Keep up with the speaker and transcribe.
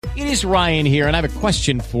It is Ryan here, and I have a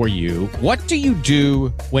question for you. What do you do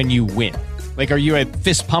when you win? Like, are you a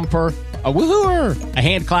fist pumper, a woohooer, a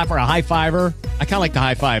hand clapper, a high fiver? I kind of like the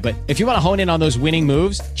high five, but if you want to hone in on those winning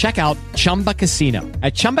moves, check out Chumba Casino.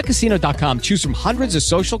 At ChumbaCasino.com, choose from hundreds of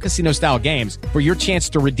social casino-style games for your chance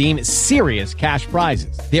to redeem serious cash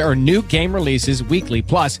prizes. There are new game releases weekly,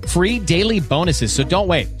 plus free daily bonuses, so don't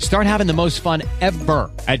wait. Start having the most fun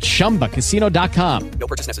ever at ChumbaCasino.com. No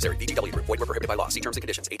purchase necessary. VGW Group. Void where prohibited by law. See terms and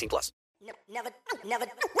conditions. 18 plus. Never die. Never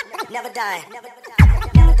die. Never die.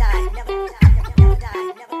 Never die. Never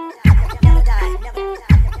die. Never die. Never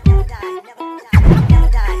die.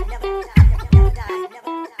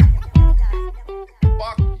 Never die.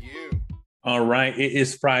 Fuck you. All right, it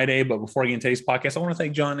is Friday, but before I get into today's podcast, I want to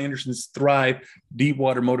thank John Anderson's Thrive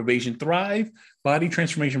Deepwater Motivation. Thrive Body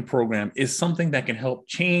Transformation Program is something that can help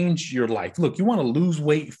change your life. Look, you want to lose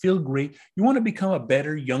weight, feel great. You want to become a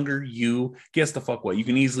better, younger you. Guess the fuck what? You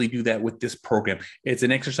can easily do that with this program. It's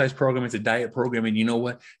an exercise program. It's a diet program. And you know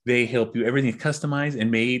what? They help you. Everything is customized and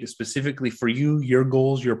made specifically for you, your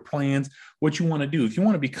goals, your plans, what you want to do. If you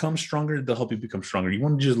want to become stronger, they'll help you become stronger. You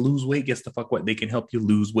want to just lose weight? Guess the fuck what? They can help you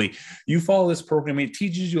lose weight. You follow this program. It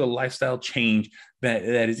teaches you a lifestyle change that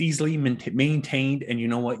is easily maintained. And you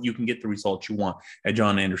know what? You can get the results you want at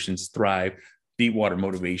John Anderson's Thrive Deepwater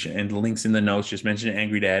Motivation. And the link's in the notes. Just mention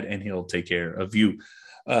Angry Dad and he'll take care of you.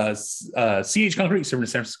 CH Concrete serving the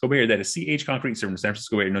San Francisco Bay Area. That is CH Concrete serving the San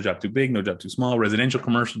Francisco Bay Area. No job too big, no job too small. Residential,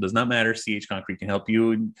 commercial, does not matter. CH Concrete can help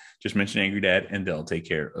you. Just mention Angry Dad and they'll take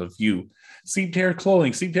care of you. Sleep Terror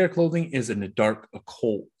Clothing. Sleep Terror Clothing is in the dark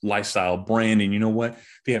occult lifestyle brand. And you know what?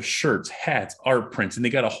 They have shirts, hats, art prints, and they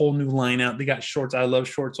got a whole new line out. They got shorts. I love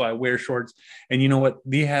shorts, so I wear shorts. And you know what?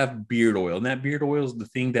 They have beard oil. And that beard oil is the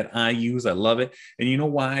thing that I use. I love it. And you know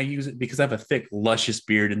why I use it? Because I have a thick, luscious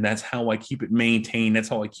beard, and that's how I keep it maintained. That's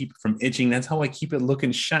how I keep it from itching. That's how I keep it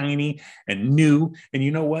looking shiny and new. And you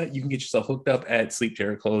know what? You can get yourself hooked up at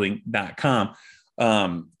sleepterrorclothing.com.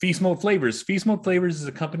 Feast Mode Flavors. Feast Mode Flavors is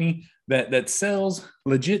a company that sells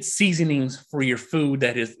legit seasonings for your food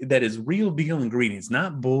that is real deal ingredients,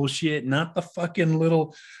 not bullshit, not the fucking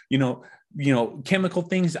little, chemical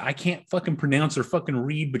things I can't fucking pronounce or fucking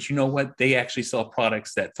read. But you know what? They actually sell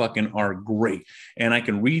products that fucking are great. And I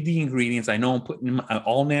can read the ingredients. I know I'm putting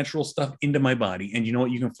all natural stuff into my body. And you know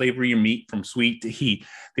what? You can flavor your meat from sweet to heat.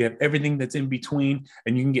 They have everything that's in between.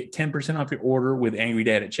 And you can get 10% off your order with Angry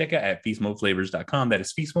Dad at checkout at feastmodeflavors.com. That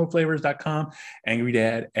is feastmodeflavors.com. Angry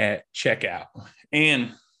Dad at checkout.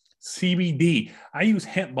 And CBD. I use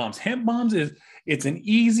hemp bombs. Hemp bombs it's an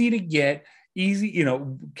easy to get,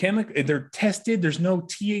 chemical. They're tested. There's no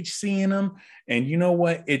THC in them. And you know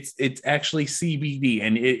what? It's actually CBD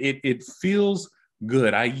and it feels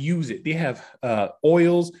good. I use it. They have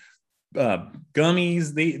oils,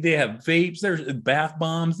 gummies. They have vapes. There's bath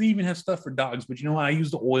bombs. They even have stuff for dogs. But you know what? I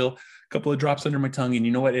use the oil, a couple of drops under my tongue. And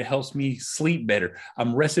you know what? It helps me sleep better.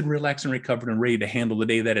 I'm rested, relaxed, and recovered and ready to handle the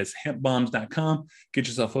day. That is hempbombs.com. Get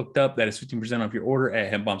yourself hooked up. That is 15% off your order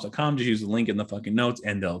at hempbombs.com. Just use the link in the fucking notes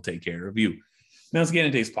and they'll take care of you. Now let's get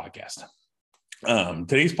into today's podcast.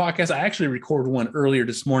 Today's podcast, I actually recorded one earlier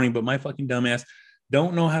this morning, but my fucking dumbass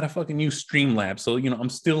don't know how to fucking use Streamlabs. So, I'm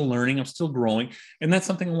still learning, I'm still growing. And that's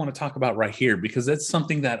something I want to talk about right here, because that's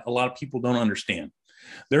something that a lot of people don't understand.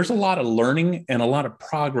 There's a lot of learning and a lot of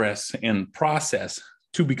progress and process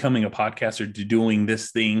to becoming a podcaster, to doing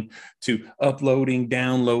this thing, to uploading,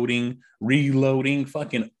 downloading, reloading,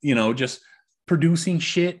 fucking, just producing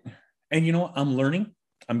shit. And you know what? I'm learning.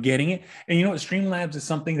 I'm getting it. And you know what? Streamlabs is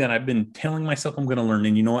something that I've been telling myself I'm going to learn.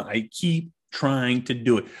 And you know what? I keep trying to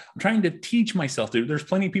do it. I'm trying to teach myself. There's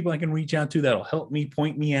plenty of people I can reach out to that'll help me,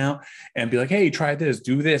 point me out and be like, hey, try this,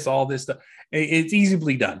 do this, all this stuff. It's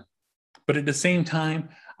easily done. But at the same time,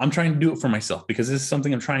 I'm trying to do it for myself because this is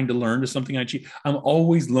something I'm trying to learn. This is something I achieve. I'm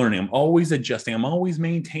always learning. I'm always adjusting. I'm always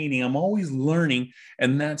maintaining. I'm always learning.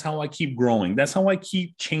 And that's how I keep growing. That's how I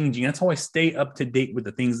keep changing. That's how I stay up to date with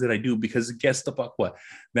the things that I do, because guess the fuck what?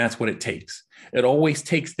 That's what it takes. It always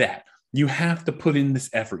takes that. You have to put in this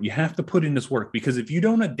effort. You have to put in this work, because if you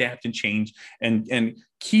don't adapt and change and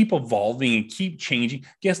keep evolving and keep changing,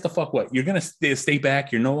 guess the fuck what? You're going to stay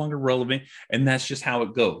back. You're no longer relevant. And that's just how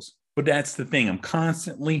it goes. But that's the thing. I'm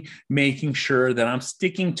constantly making sure that I'm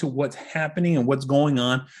sticking to what's happening and what's going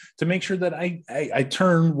on to make sure that I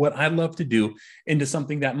turn what I love to do into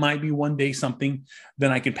something that might be one day something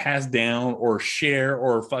that I can pass down or share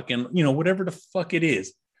or fucking, whatever the fuck it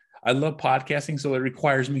is. I love podcasting, so it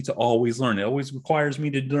requires me to always learn. It always requires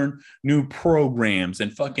me to learn new programs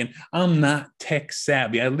and fucking, I'm not tech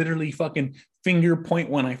savvy. I literally fucking finger point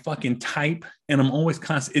when I fucking type, and I'm always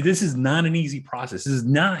constant. This is not an easy process. This has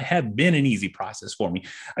not have been an easy process for me.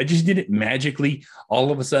 I just did it magically.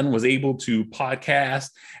 All of a sudden was able to podcast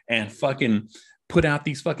and fucking put out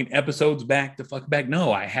these fucking episodes back to fuck back.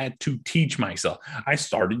 No, I had to teach myself. I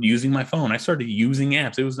started using my phone. I started using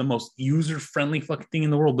apps. It was the most user-friendly fucking thing in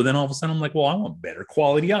the world. But then all of a sudden I'm like, well, I want better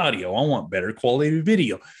quality audio. I want better quality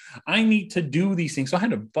video. I need to do these things. So I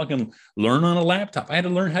had to fucking learn on a laptop. I had to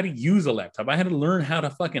learn how to use a laptop. I had to learn how to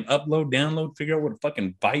fucking upload, download, figure out what a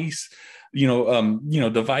fucking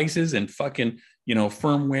devices and fucking,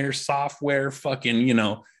 firmware, software, fucking,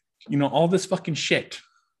 all this fucking shit.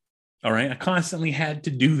 All right. I constantly had to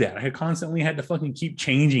do that. I constantly had to fucking keep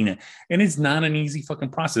changing it. And it's not an easy fucking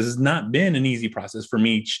process. It's not been an easy process for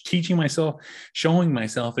me teaching myself, showing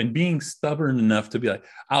myself, and being stubborn enough to be like,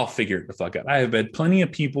 I'll figure it the fuck out. I have had plenty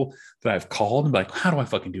of people that I've called and be like, how do I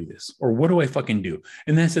fucking do this? Or what do I fucking do?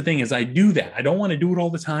 And that's the thing is I do that. I don't want to do it all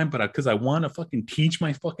the time, but because I want to fucking teach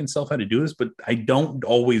my fucking self how to do this, but I don't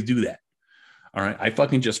always do that. All right. I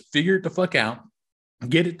fucking just figure it the fuck out.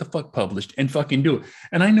 Get it the fuck published and fucking do it.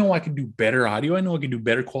 And I know I can do better audio. I know I can do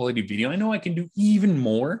better quality video. I know I can do even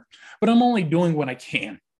more, but I'm only doing what I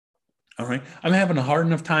can. All right. I'm having a hard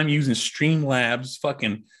enough time using Streamlabs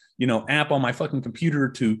fucking, app on my fucking computer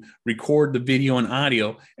to record the video and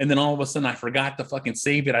audio. And then all of a sudden I forgot to fucking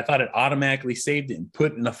save it. I thought it automatically saved it and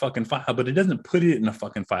put it in a fucking file, but it doesn't put it in a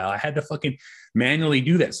fucking file. I had to fucking manually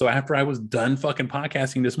do that. So after I was done fucking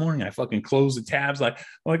podcasting this morning, I fucking closed the tabs. I'm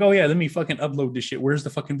like, oh yeah, let me fucking upload this shit. Where's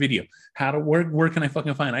the fucking video? Where can I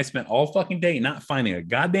fucking find it? I spent all fucking day not finding a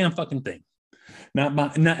goddamn fucking thing.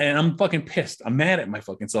 And I'm fucking pissed. I'm mad at my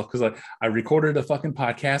fucking self because I recorded a fucking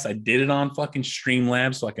podcast. I did it on fucking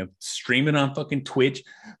Streamlabs so I can stream it on fucking Twitch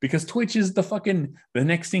because Twitch is the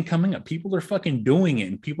next thing coming up. People are fucking doing it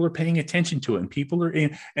and people are paying attention to it and people are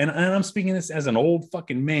in. And I'm speaking this as an old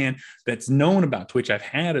fucking man that's known about Twitch. I've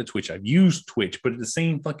had a Twitch. I've used Twitch, but at the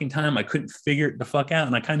same fucking time, I couldn't figure it the fuck out.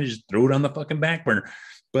 And I kind of just threw it on the fucking back burner.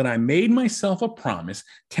 But I made myself a promise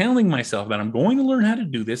telling myself that I'm going to learn how to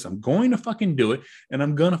do this. I'm going to fucking do it and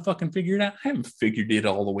I'm going to fucking figure it out. I haven't figured it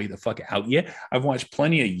all the way the fuck out yet. I've watched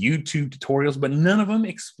plenty of YouTube tutorials, but none of them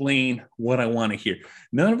explain what I want to hear.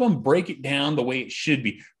 None of them break it down the way it should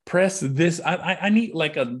be. Press this. I need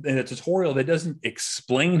like a tutorial that doesn't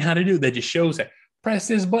explain how to do it, that just shows that. Press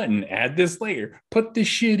this button, add this layer, put this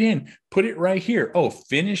shit in, put it right here. Oh,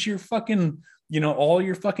 finish your fucking all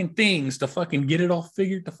your fucking things to fucking get it all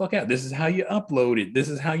figured the fuck out. This is how you upload it. This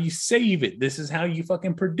is how you save it. This is how you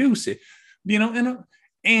fucking produce it.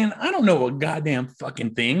 And I don't know a goddamn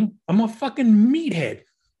fucking thing. I'm a fucking meathead,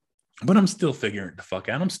 but I'm still figuring it the fuck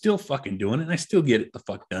out. I'm still fucking doing it and I still get it the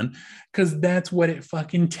fuck done because that's what it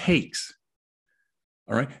fucking takes.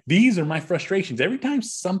 All right. These are my frustrations. Every time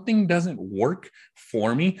something doesn't work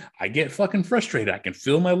for me, I get fucking frustrated. I can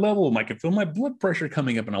feel my level. I can feel my blood pressure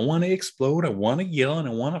coming up and I want to explode. I want to yell and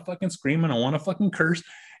I want to fucking scream and I want to fucking curse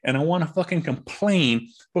and I want to fucking complain.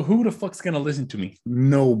 But who the fuck's going to listen to me?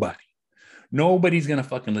 Nobody. Nobody's going to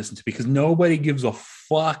fucking listen to me because nobody gives a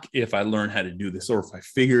fuck if I learn how to do this or if I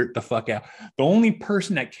figure it the fuck out. The only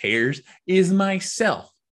person that cares is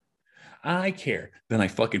myself. I care. Then I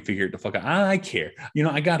fucking figure it the fuck out. I care.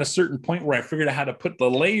 I got a certain point where I figured out how to put the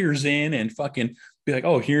layers in and fucking be like,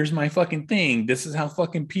 oh, here's my fucking thing. This is how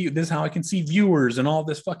fucking this is how I can see viewers and all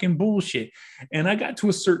this fucking bullshit. And I got to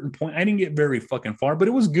a certain point. I didn't get very fucking far, but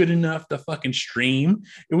it was good enough to fucking stream.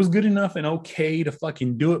 It was good enough and okay to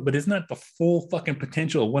fucking do it, but it's not the full fucking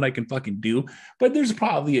potential of what I can fucking do. But there's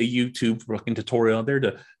probably a YouTube fucking tutorial out there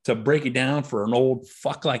to break it down for an old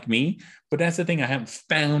fuck like me. But that's the thing. I haven't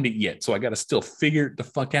found it yet. So I got to still figure it the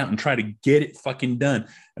fuck out and try to get it fucking done.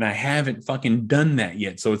 And I haven't fucking done that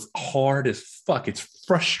yet. So it's hard as fuck. It's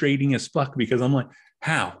frustrating as fuck because I'm like,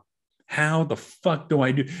 how the fuck do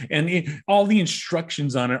I do? And all the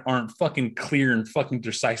instructions on it aren't fucking clear and fucking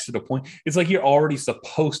precise to the point. It's like you're already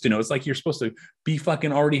supposed to know. It's like you're supposed to be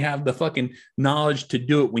fucking already have the fucking knowledge to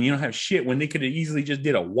do it when you don't have shit, when they could have easily just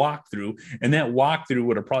did a walkthrough and that walkthrough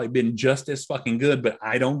would have probably been just as fucking good, but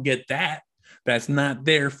I don't get that. That's not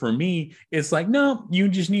there for me. It's like, no, you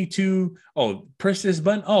just need to, press this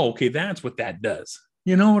button. Oh, okay. That's what that does.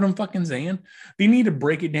 You know what I'm fucking saying? They need to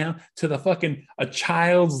break it down to the fucking a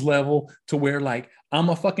child's level to where like I'm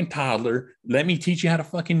a fucking toddler. Let me teach you how to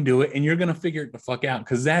fucking do it. And you're going to figure it the fuck out.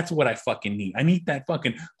 Cause that's what I fucking need. I need that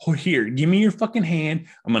fucking, oh, here, give me your fucking hand.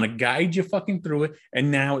 I'm going to guide you fucking through it.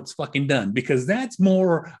 And now it's fucking done, because that's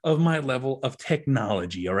more of my level of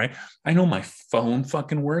technology. All right. I know my phone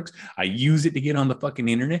fucking works. I use it to get on the fucking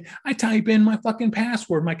internet. I type in my fucking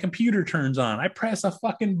password. My computer turns on. I press a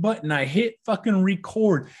fucking button. I hit fucking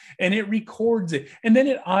record and it records it. And then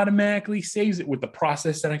it automatically saves it with the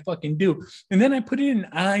process that I fucking do. And then I put it in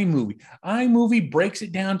iMovie. iMovie breaks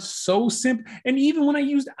it down so simple. And even when I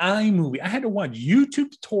used iMovie, I had to watch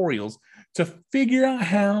YouTube tutorials to figure out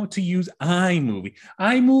how to use iMovie.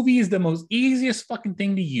 iMovie is the most easiest fucking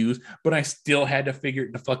thing to use, but I still had to figure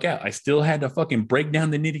it the fuck out. I still had to fucking break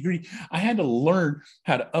down the nitty gritty. I had to learn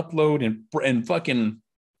how to upload and fucking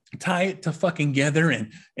tie it to fucking together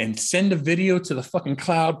and send a video to the fucking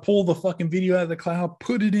cloud, pull the fucking video out of the cloud,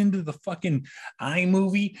 put it into the fucking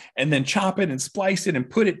iMovie, and then chop it and splice it and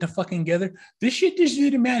put it to fucking together. This shit just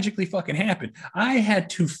didn't magically fucking happen. I had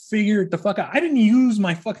to figure it the fuck out. I didn't use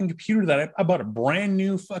my fucking computer that I bought a brand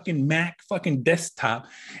new fucking Mac fucking desktop,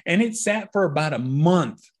 and it sat for about a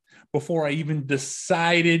month before I even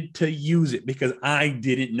decided to use it, because I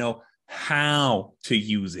didn't know how to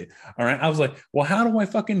use it. All right. I was like, well, how do I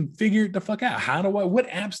fucking figure it the fuck out? What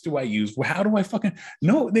apps do I use? How do I fucking,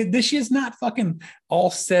 no, this shit's not fucking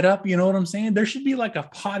all set up. You know what I'm saying? There should be like a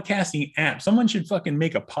podcasting app. Someone should fucking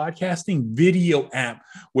make a podcasting video app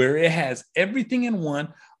where it has everything in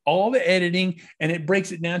one, all the editing, and it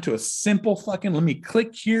breaks it down to a simple fucking, let me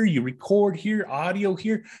click here, you record here, audio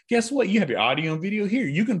here. Guess what? You have your audio and video here.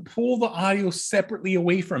 You can pull the audio separately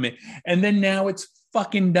away from it. And then now it's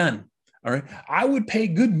fucking done. All right. I would pay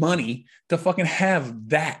good money to fucking have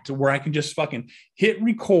that, to where I can just fucking hit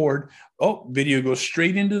record. Oh, video goes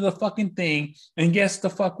straight into the fucking thing. And guess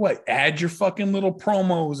the fuck what? Add your fucking little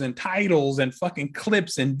promos and titles and fucking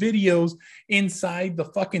clips and videos inside the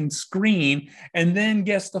fucking screen. And then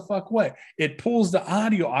guess the fuck what? It pulls the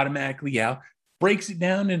audio automatically out, breaks it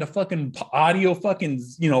down into fucking audio fucking,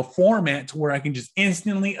 format, to where I can just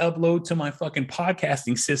instantly upload to my fucking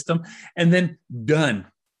podcasting system, and then done.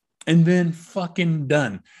 And then fucking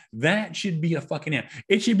done. That should be a fucking app.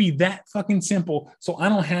 It should be that fucking simple, so I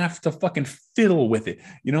don't have to fucking fiddle with it.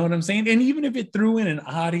 You know what I'm saying? And even if it threw in an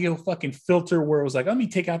audio fucking filter where it was like, let me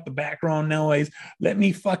take out the background noise, let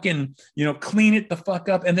me fucking, clean it the fuck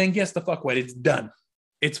up, and then guess the fuck what? It's done.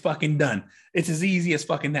 It's fucking done. It's as easy as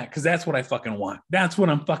fucking that, because that's what I fucking want. That's what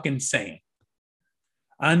I'm fucking saying.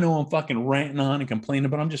 I know I'm fucking ranting on and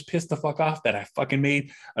complaining, but I'm just pissed the fuck off that I fucking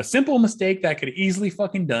made a simple mistake that I could have easily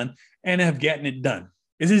fucking done and have gotten it done.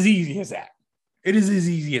 It's as easy as that. It is as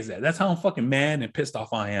easy as that. That's how I'm fucking mad and pissed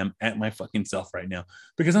off I am at my fucking self right now,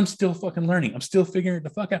 because I'm still fucking learning. I'm still figuring it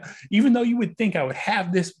the fuck out. Even though you would think I would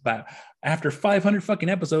have this, but after 500 fucking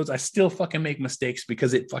episodes, I still fucking make mistakes,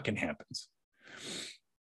 because it fucking happens.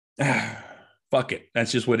 Fuck it.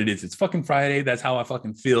 That's just what it is. It's fucking Friday. That's how I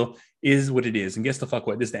fucking feel, is what it is. And guess the fuck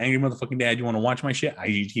what? This is the Angry Motherfucking Dad. You want to watch my shit?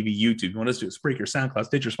 IGTV, YouTube. You want us to do it? Spreaker, SoundCloud,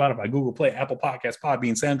 Stitcher, Spotify, Google Play, Apple Podcasts,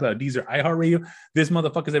 Podbean, SoundCloud, Deezer, iHeartRadio. This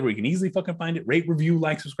motherfucker's everywhere. You can easily fucking find it. Rate, review,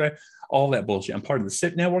 like, subscribe, all that bullshit. I'm part of the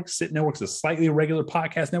SIP Network. SIP Network's a slightly irregular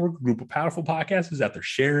podcast network, a group of powerful podcasters out there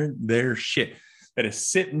sharing their shit. That is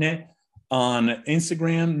SIPNet on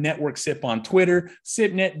Instagram, Network SIP on Twitter.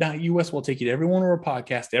 SIPnet.us will take you to every one of our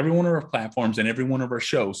podcasts, every one of our platforms, and every one of our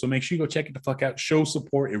shows. So make sure you go check it the fuck out. Show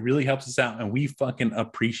support. It really helps us out, and we fucking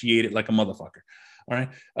appreciate it like a motherfucker. All right.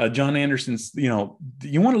 John Anderson's, you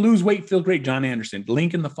want to lose weight, feel great, John Anderson.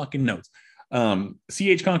 Link in the fucking notes.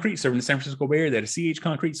 CH Concrete, serving the San Francisco Bay Area. That is CH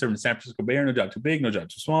Concrete, serving the San Francisco Bay Area. No job too big, no job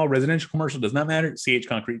too small. Residential, commercial, does not matter. CH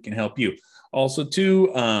Concrete can help you. Also,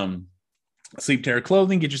 too, Sleep Terror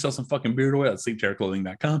Clothing. Get yourself some fucking beard oil at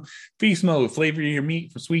sleepterrorclothing.com. Feast Mode. Flavor your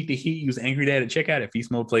meat from sweet to heat. Use Angry Dad at checkout at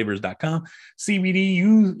feastmodeflavors.com.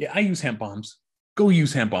 CBD. I use hemp bombs. Go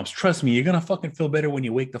use hemp bombs. Trust me, you're going to fucking feel better when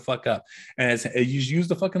you wake the fuck up. And as you use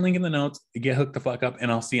the fucking link in the notes, get hooked the fuck up,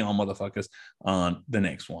 and I'll see y'all motherfuckers on the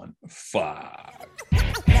next one. Fuck.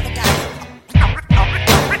 Never die.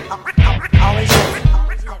 Always living.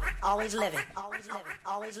 Always living. Always living.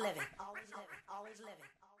 Always living. Always living.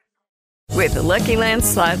 With the Lucky Land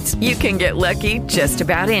Slots, you can get lucky just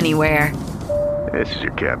about anywhere. This is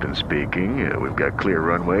your captain speaking. We've got clear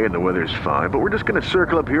runway and the weather's fine, but we're just going to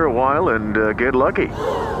circle up here a while and get lucky.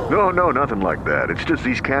 No, nothing like that. It's just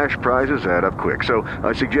these cash prizes add up quick. So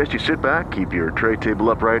I suggest you sit back, keep your tray table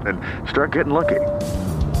upright, and start getting lucky.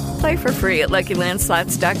 Play for free at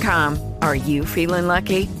LuckyLandSlots.com. Are you feeling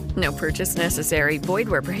lucky? No purchase necessary. Void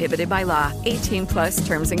where prohibited by law. 18+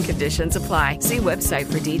 terms and conditions apply. See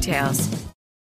website for details.